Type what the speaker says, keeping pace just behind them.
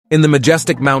In the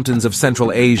majestic mountains of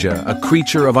Central Asia, a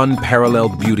creature of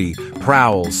unparalleled beauty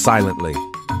prowls silently.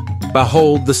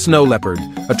 Behold the snow leopard,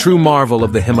 a true marvel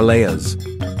of the Himalayas.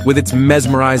 With its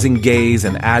mesmerizing gaze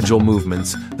and agile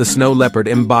movements, the snow leopard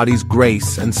embodies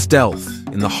grace and stealth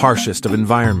in the harshest of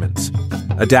environments.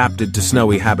 Adapted to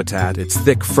snowy habitat, its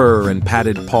thick fur and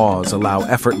padded paws allow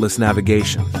effortless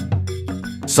navigation.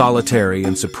 Solitary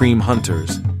and supreme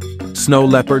hunters, snow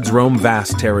leopards roam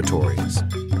vast territories.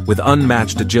 With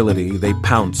unmatched agility, they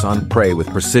pounce on prey with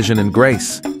precision and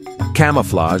grace.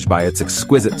 Camouflaged by its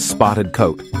exquisite spotted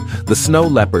coat, the snow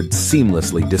leopard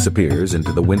seamlessly disappears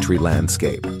into the wintry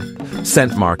landscape.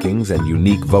 Scent markings and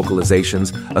unique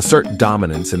vocalizations assert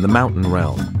dominance in the mountain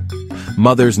realm.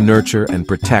 Mothers nurture and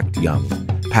protect young,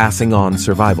 passing on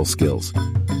survival skills.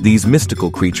 These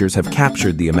mystical creatures have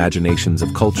captured the imaginations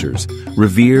of cultures,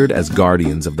 revered as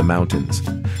guardians of the mountains.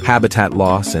 Habitat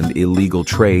loss and illegal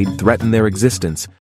trade threaten their existence,